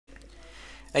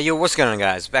Hey yo, what's going on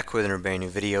guys? Back with another brand new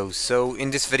video. So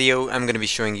in this video I'm going to be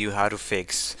showing you how to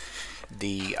fix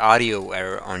the audio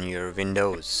error on your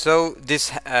Windows. So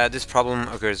this problem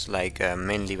occurs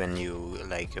mainly when you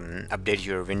update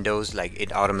your Windows. Like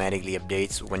it automatically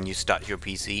updates when you start your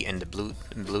PC and the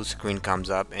blue screen comes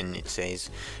up and it says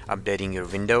updating your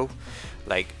window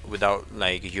without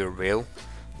your will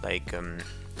like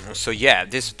so yeah,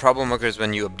 this problem occurs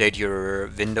when you update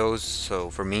your Windows. So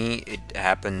for me it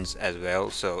happens as well.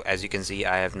 So as you can see,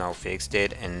 I have now fixed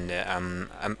it, and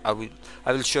I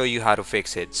will show you how to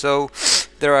fix it. So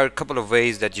there are a couple of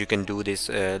ways that you can do this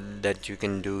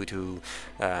to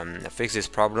fix this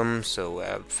problem.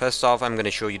 So first off, I'm going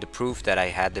to show you the proof that I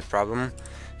had the problem.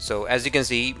 So as you can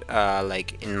see,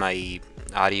 like in my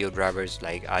audio drivers,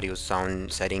 like audio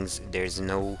sound settings, there's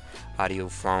no audio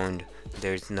found,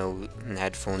 there's no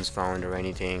headphones found or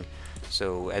anything.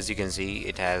 So as you can see,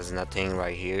 it has nothing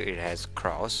right here, it has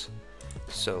cross.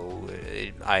 So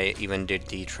I even did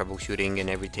the troubleshooting and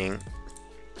everything,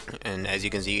 and as you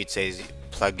can see, it says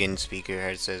plug-in speaker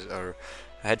headsets or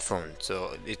headphone.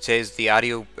 So it says the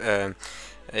audio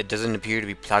it doesn't appear to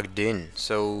be plugged in.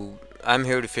 So I'm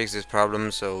here to fix this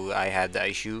problem. So I had the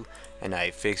issue and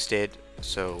I fixed it.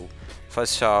 So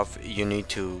first off, you need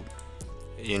to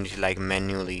like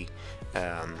manually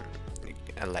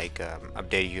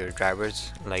update your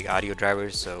drivers, like audio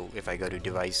drivers. So if I go to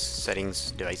device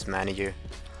settings, device manager,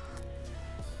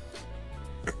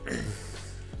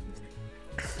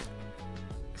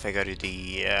 if I go to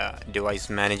the device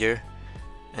manager,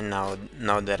 and now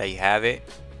that I have it,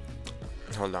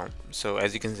 hold on. So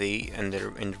as you can see in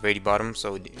the very bottom,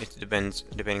 so it depends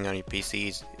depending on your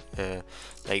PCs.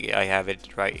 Like I have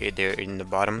it right there in the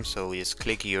bottom. So just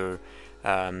click your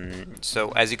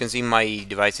so as you can see, my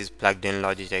device is plugged in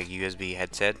Logitech USB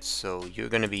headset. So you're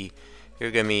gonna be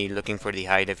looking for the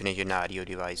high definition audio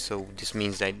device. So this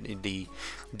means that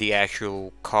the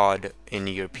actual card in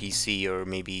your PC, or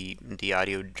maybe the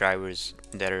audio drivers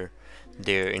that are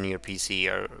there in your PC,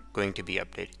 are going to be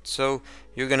updated. So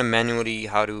you're gonna manually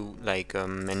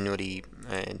manually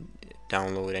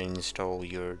download and install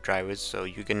your drivers. So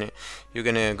you're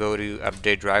gonna go to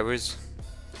update drivers.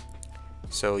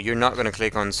 So you're not gonna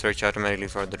click on search automatically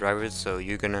for the drivers. So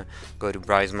you're gonna go to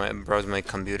browse my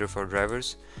computer for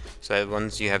drivers. So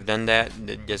once you have done that,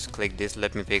 just click this,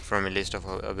 let me pick from a list of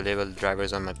available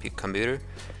drivers on my computer.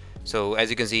 So as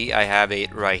you can see, I have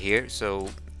it right here. So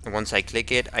once I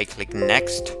click it, I click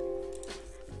next,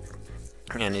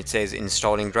 and it says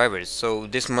installing drivers. So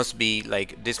this must be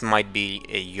this might be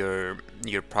your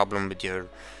problem with your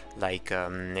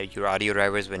your audio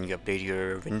drivers when you update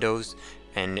your Windows,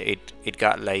 and it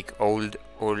got old,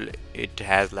 or it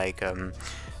has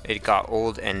it got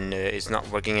old and it's not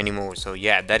working anymore. So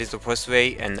yeah, that is the first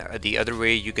way. And the other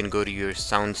way, you can go to your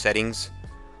sound settings,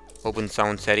 open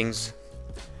sound settings.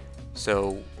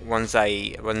 So once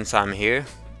I'm here,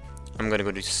 I'm gonna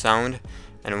go to sound,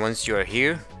 and once you're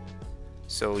here,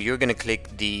 so you're gonna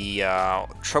click the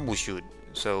troubleshoot.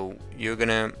 So you're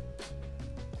gonna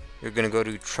go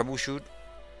to troubleshoot.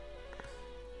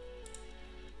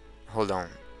 Hold on,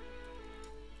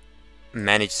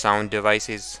 manage sound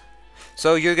devices.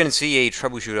 So you're gonna see a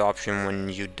troubleshoot option when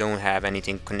you don't have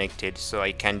anything connected. So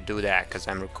I can't do that because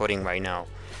I'm recording right now.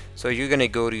 So you're gonna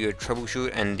go to your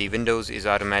troubleshoot, and the Windows is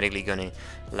automatically gonna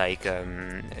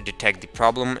detect the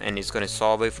problem, and it's gonna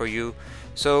solve it for you.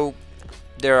 So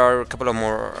there are a couple of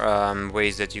more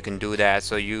ways that you can do that.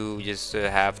 So you just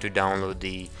have to download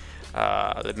the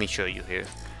let me show you here,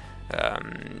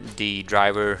 the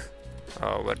driver,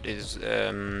 what is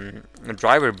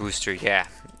driver booster. Yeah,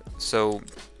 so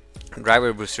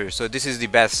driver booster. So this is the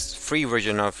best free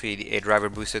version of a driver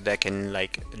booster that can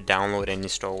download and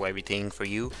install everything for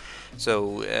you.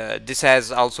 So this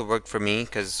has also worked for me,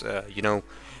 because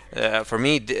for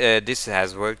me this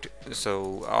has worked.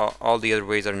 So all the other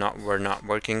ways were not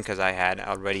working, because I had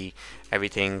already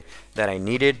everything that I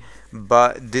needed.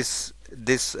 But this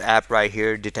app right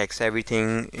here detects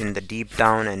everything in the deep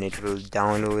down, and it will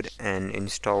download and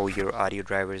install your audio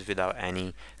drivers without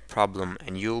any problem,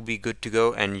 and you'll be good to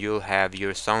go, and you'll have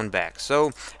your sound back.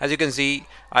 So as you can see,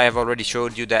 I have already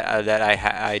showed you that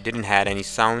I didn't have any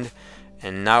sound,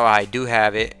 and now I do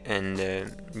have it.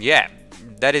 And yeah,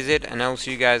 that is it, and I'll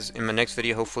see you guys in my next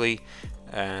video, hopefully.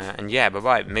 And yeah, bye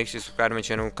bye. Make sure to subscribe to my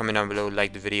channel, comment down below,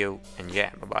 like the video, and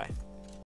yeah, bye bye.